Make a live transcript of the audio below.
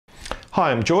Hi,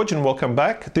 I'm George and welcome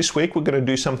back. This week we're going to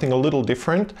do something a little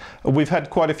different. We've had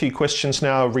quite a few questions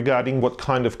now regarding what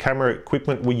kind of camera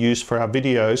equipment we use for our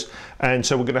videos, and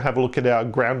so we're going to have a look at our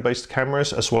ground-based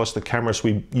cameras as well as the cameras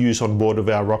we use on board of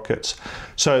our rockets.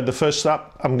 So the first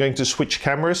up, I'm going to switch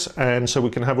cameras, and so we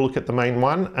can have a look at the main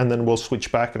one and then we'll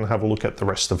switch back and have a look at the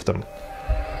rest of them.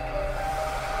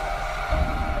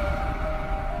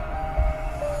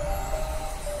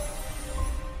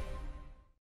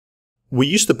 We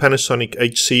use the Panasonic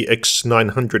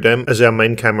HC-X900M as our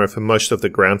main camera for most of the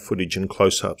ground footage and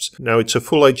close-ups. Now, it's a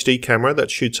full HD camera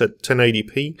that shoots at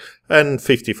 1080p and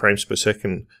 50 frames per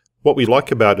second. What we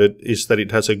like about it is that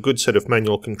it has a good set of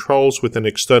manual controls with an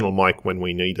external mic when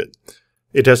we need it.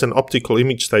 It has an optical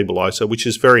image stabilizer, which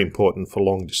is very important for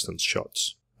long-distance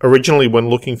shots. Originally, when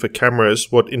looking for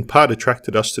cameras, what in part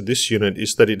attracted us to this unit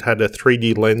is that it had a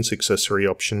 3D lens accessory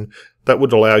option that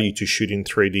would allow you to shoot in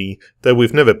 3D, though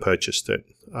we've never purchased it.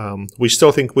 We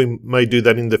still think we may do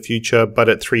that in the future, but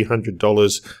at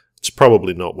 $300, it's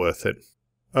probably not worth it.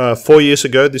 4 years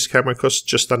ago, this camera cost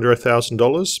just under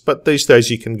 $1,000, but these days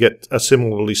you can get a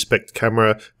similarly spec'd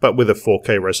camera, but with a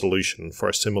 4K resolution for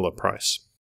a similar price.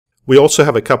 We also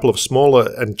have a couple of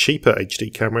smaller and cheaper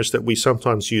HD cameras that we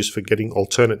sometimes use for getting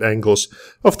alternate angles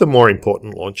of the more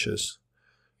important launches.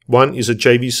 One is a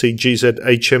JVC GZ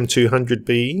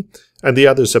HM200BE and the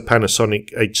other is a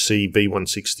Panasonic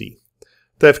HC-V160.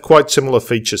 They have quite similar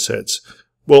feature sets.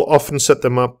 We'll often set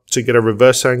them up to get a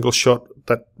reverse angle shot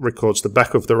that records the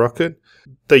back of the rocket.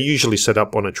 They're usually set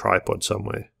up on a tripod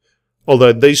somewhere.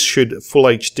 Although these shoot full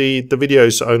HD, the video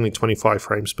is only 25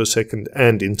 frames per second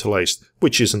and interlaced,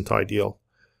 which isn't ideal.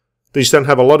 These don't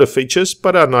have a lot of features,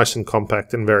 but are nice and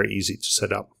compact and very easy to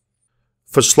set up.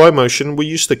 For slow motion, we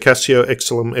use the Casio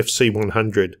Exilim FC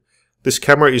 100. This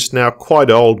camera is now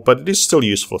quite old, but it is still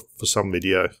useful for some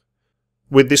video.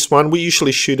 With this one, we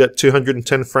usually shoot at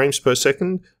 210 frames per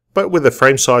second, but with a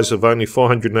frame size of only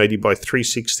 480 by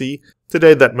 360,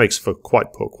 today that makes for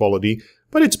quite poor quality,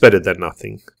 but it's better than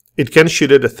nothing. It can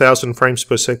shoot at 1000 frames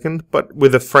per second, but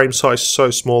with a frame size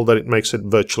so small that it makes it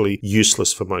virtually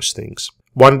useless for most things.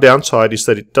 One downside is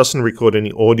that it doesn't record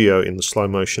any audio in the slow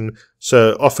motion,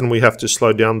 so often we have to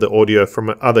slow down the audio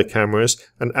from other cameras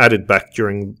and add it back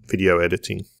during video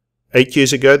editing. 8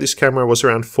 years ago, this camera was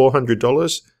around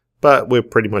 $400, but we're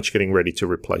pretty much getting ready to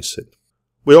replace it.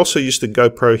 We also use the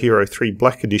GoPro Hero 3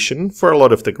 Black Edition for a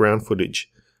lot of the ground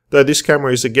footage. Though this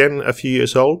camera is again a few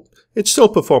years old, it still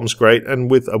performs great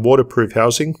and with a waterproof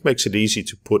housing makes it easy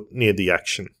to put near the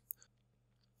action.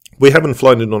 We haven't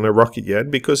flown it on a rocket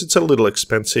yet because it's a little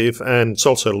expensive and it's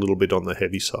also a little bit on the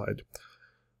heavy side.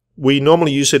 We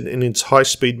normally use it in its high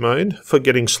speed mode for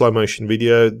getting slow motion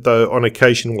video, though on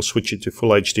occasion we'll switch it to full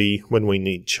HD when we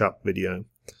need sharp video.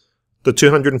 The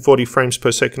 240 frames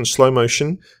per second slow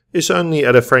motion is only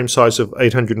at a frame size of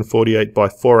 848 by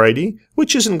 480,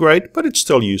 which isn't great, but it's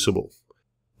still usable.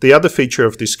 The other feature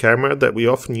of this camera that we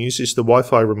often use is the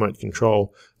Wi-Fi remote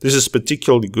control. This is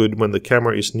particularly good when the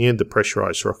camera is near the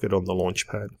pressurized rocket on the launch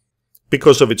pad.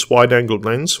 Because of its wide-angled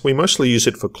lens, we mostly use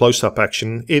it for close-up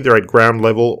action, either at ground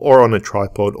level or on a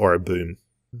tripod or a boom.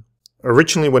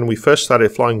 Originally, when we first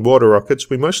started flying water rockets,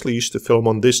 we mostly used to film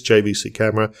on this JVC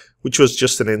camera, which was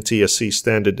just an NTSC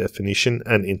standard definition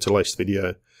and interlaced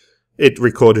video. It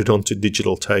recorded onto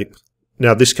digital tape.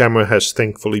 Now this camera has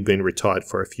thankfully been retired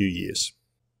for a few years.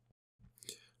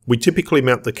 We typically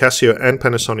mount the Casio and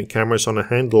Panasonic cameras on a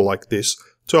handle like this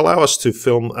to allow us to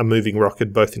film a moving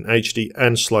rocket both in HD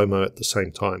and slow-mo at the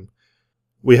same time.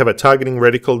 We have a targeting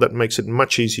reticle that makes it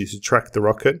much easier to track the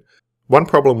rocket. One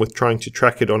problem with trying to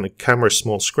track it on a camera's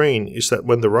small screen is that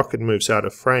when the rocket moves out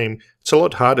of frame, it's a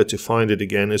lot harder to find it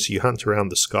again as you hunt around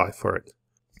the sky for it.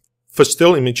 For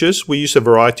still images, we use a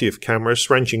variety of cameras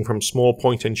ranging from small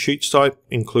point-and-shoot type,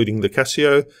 including the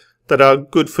Casio, that are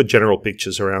good for general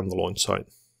pictures around the launch site.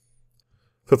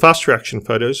 For fast reaction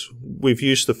photos, we've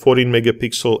used the 14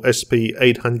 megapixel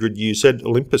SP-800UZ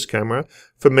Olympus camera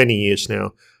for many years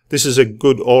now. This is a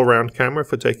good all-round camera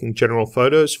for taking general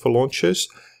photos for launches,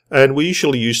 and we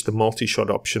usually use the multi-shot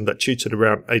option that shoots at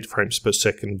around 8 frames per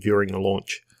second during a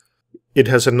launch. It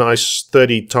has a nice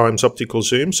 30 times optical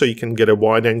zoom, so you can get a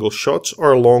wide-angle shot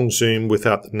or a long zoom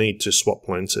without the need to swap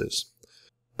lenses.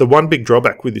 The one big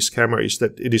drawback with this camera is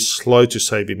that it is slow to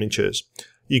save images.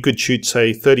 You could shoot,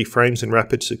 say, 30 frames in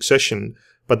rapid succession,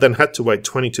 but then had to wait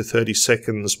 20 to 30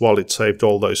 seconds while it saved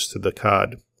all those to the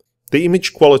card. The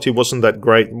image quality wasn't that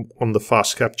great on the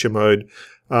fast capture mode,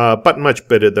 but much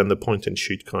better than the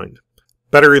point-and-shoot kind.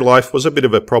 Battery life was a bit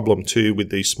of a problem too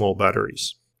with these small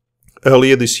batteries.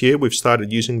 Earlier this year, we've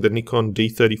started using the Nikon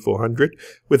D3400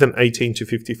 with an 18 to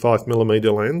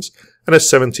 55mm lens and a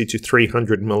 70 to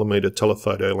 300mm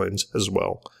telephoto lens as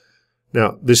well.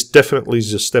 Now, this definitely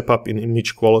is a step up in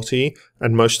image quality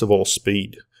and most of all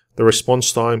speed. The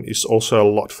response time is also a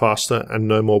lot faster and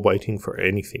no more waiting for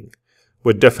anything.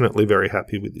 We're definitely very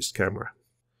happy with this camera.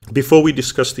 Before we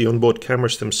discuss the onboard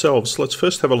cameras themselves, let's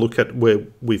first have a look at where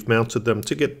we've mounted them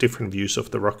to get different views of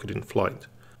the rocket in flight.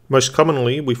 Most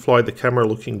commonly, we fly the camera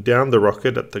looking down the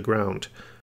rocket at the ground.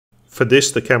 For this,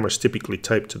 the camera is typically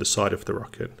taped to the side of the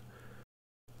rocket.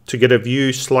 To get a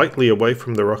view slightly away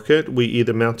from the rocket, we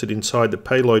either mount it inside the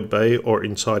payload bay or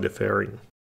inside a fairing.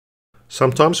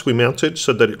 Sometimes we mount it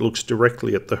so that it looks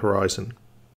directly at the horizon.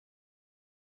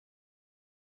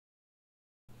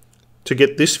 To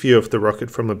get this view of the rocket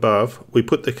from above, we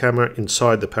put the camera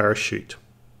inside the parachute.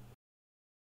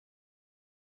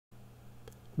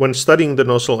 When studying the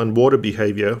nozzle and water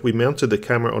behavior, we mounted the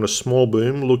camera on a small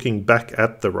boom looking back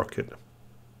at the rocket.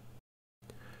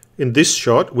 In this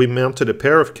shot, we mounted a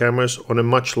pair of cameras on a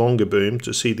much longer boom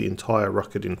to see the entire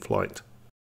rocket in flight.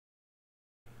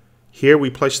 Here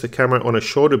we placed the camera on a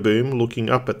shorter boom looking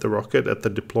up at the rocket at the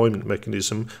deployment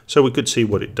mechanism so we could see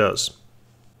what it does.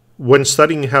 When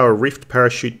studying how a reefed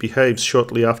parachute behaves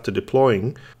shortly after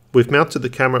deploying, we've mounted the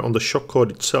camera on the shock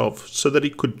cord itself so that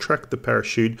it could track the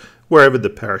parachute wherever the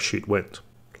parachute went.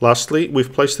 Lastly,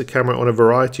 we've placed the camera on a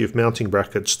variety of mounting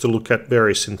brackets to look at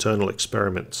various internal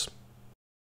experiments.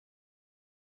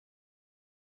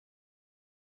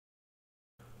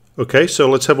 Okay, so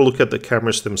let's have a look at the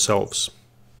cameras themselves.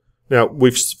 Now,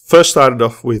 we've first started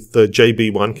off with the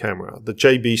JB1 camera. The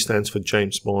JB stands for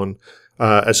James Bond,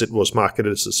 as it was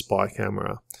marketed as a spy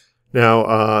camera.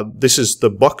 Now, this is the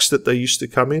box that they used to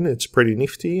come in. It's pretty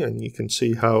nifty, and you can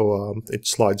see how it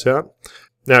slides out.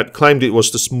 Now, it claimed it was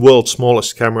the world's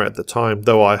smallest camera at the time,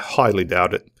 though I highly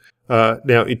doubt it.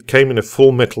 Now, it came in a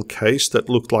full metal case that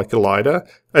looked like a lighter,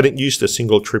 and it used a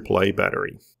single AAA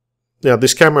battery. Now,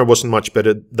 this camera wasn't much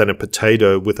better than a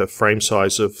potato with a frame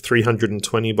size of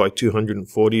 320 by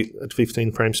 240 at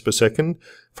 15 frames per second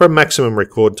for a maximum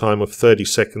record time of 30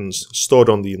 seconds stored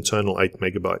on the internal 8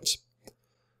 megabytes.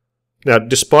 Now,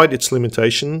 despite its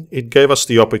limitation, it gave us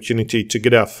the opportunity to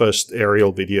get our first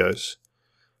aerial videos.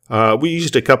 We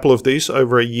used a couple of these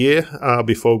over a year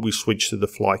before we switched to the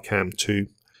Flycam 2.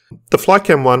 The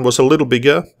Flycam 1 was a little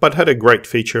bigger, but had a great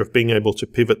feature of being able to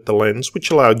pivot the lens, which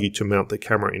allowed you to mount the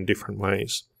camera in different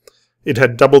ways. It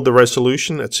had doubled the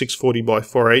resolution at 640 by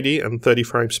 480 and 30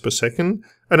 frames per second,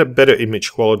 and a better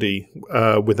image quality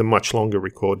with a much longer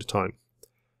record time.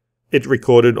 It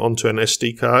recorded onto an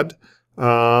SD card,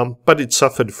 but it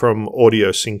suffered from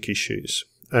audio sync issues,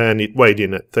 and it weighed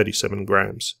in at 37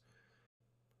 grams.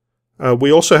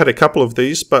 We also had a couple of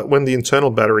these, but when the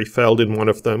internal battery failed in one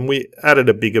of them, we added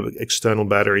a bigger external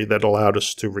battery that allowed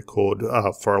us to record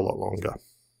for a lot longer.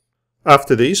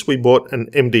 After these, we bought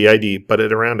an MD80, but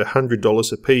at around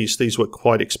 $100 a piece, these were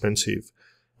quite expensive.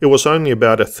 It was only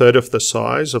about a third of the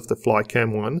size of the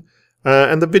Flycam 1,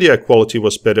 and the video quality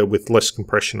was better with less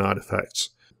compression artifacts.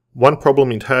 One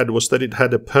problem it had was that it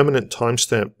had a permanent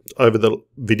timestamp over the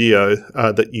video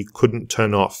that you couldn't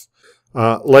turn off.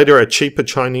 Later, a cheaper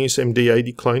Chinese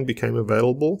MD80 clone became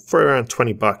available for around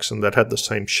 $20, and that had the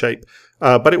same shape,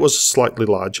 but it was slightly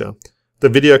larger. The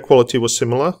video quality was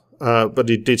similar, but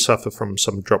it did suffer from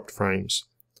some dropped frames.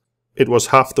 It was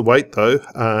half the weight, though,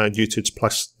 due to its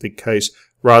plastic case,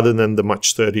 rather than the much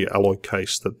sturdier alloy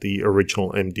case that the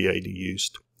original MD80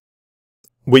 used.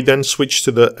 We then switched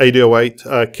to the 808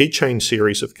 keychain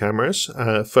series of cameras,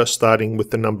 first starting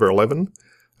with the number 11.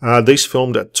 These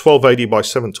filmed at 1280 by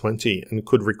 720 and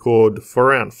could record for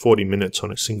around 40 minutes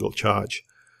on a single charge.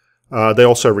 They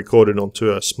also recorded onto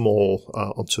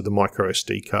the micro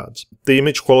SD cards. The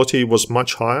image quality was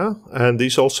much higher, and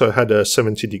these also had a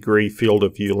 70-degree field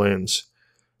of view lens.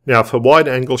 Now, for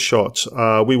wide-angle shots,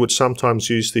 we would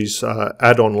sometimes use these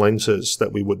add-on lenses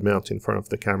that we would mount in front of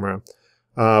the camera.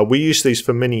 We used these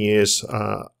for many years.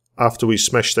 After we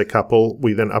smashed a couple,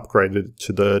 we then upgraded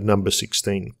to the number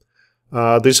 16.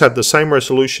 This had the same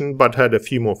resolution, but had a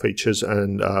few more features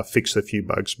and fixed a few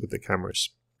bugs with the cameras.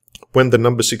 When the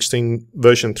number 16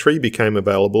 version 3 became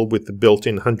available with the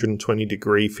built-in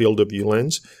 120-degree field of view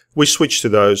lens, we switched to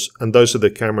those, and those are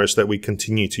the cameras that we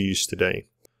continue to use today.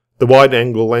 The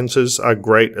wide-angle lenses are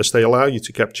great as they allow you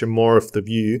to capture more of the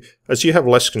view, as you have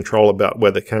less control about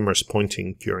where the camera is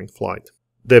pointing during flight.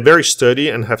 They're very sturdy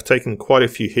and have taken quite a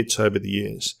few hits over the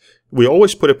years. We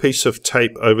always put a piece of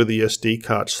tape over the SD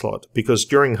card slot because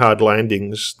during hard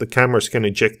landings, the cameras can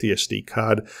eject the SD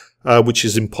card, which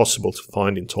is impossible to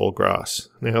find in tall grass.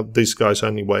 Now, these guys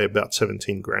only weigh about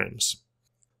 17 grams.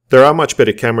 There are much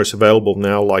better cameras available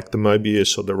now, like the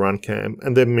Mobius or the Runcam,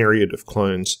 and they're myriad of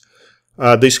clones.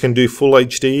 These can do full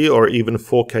HD or even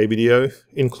 4K video,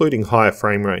 including higher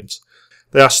frame rates.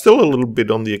 They are still a little bit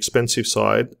on the expensive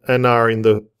side and are in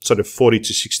the sort of 40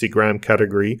 to 60 gram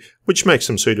category, which makes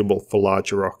them suitable for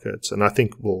larger rockets, and I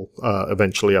think we'll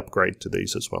eventually upgrade to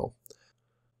these as well.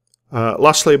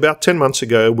 Lastly, about 10 months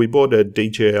ago, we bought a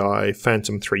DJI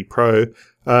Phantom 3 Pro.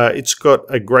 It's got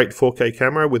a great 4K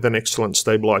camera with an excellent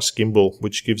stabilized gimbal,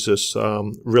 which gives us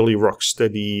really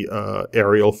rock-steady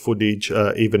aerial footage,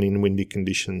 even in windy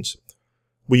conditions.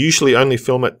 We usually only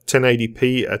film at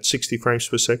 1080p at 60 frames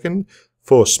per second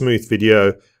for smooth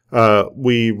video.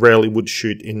 We rarely would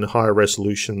shoot in higher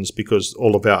resolutions because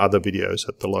all of our other videos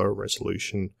at the lower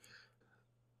resolution.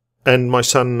 And my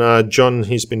son, John,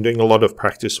 he's been doing a lot of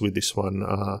practice with this one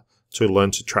to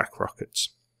learn to track rockets.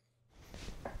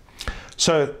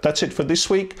 So that's it for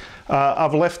this week.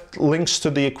 I've left links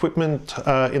to the equipment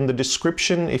in the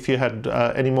description. If you had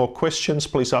any more questions,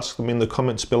 please ask them in the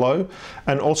comments below.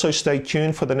 And also stay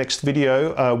tuned for the next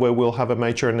video where we'll have a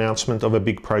major announcement of a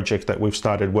big project that we've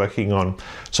started working on.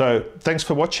 So thanks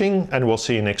for watching, and we'll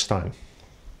see you next time.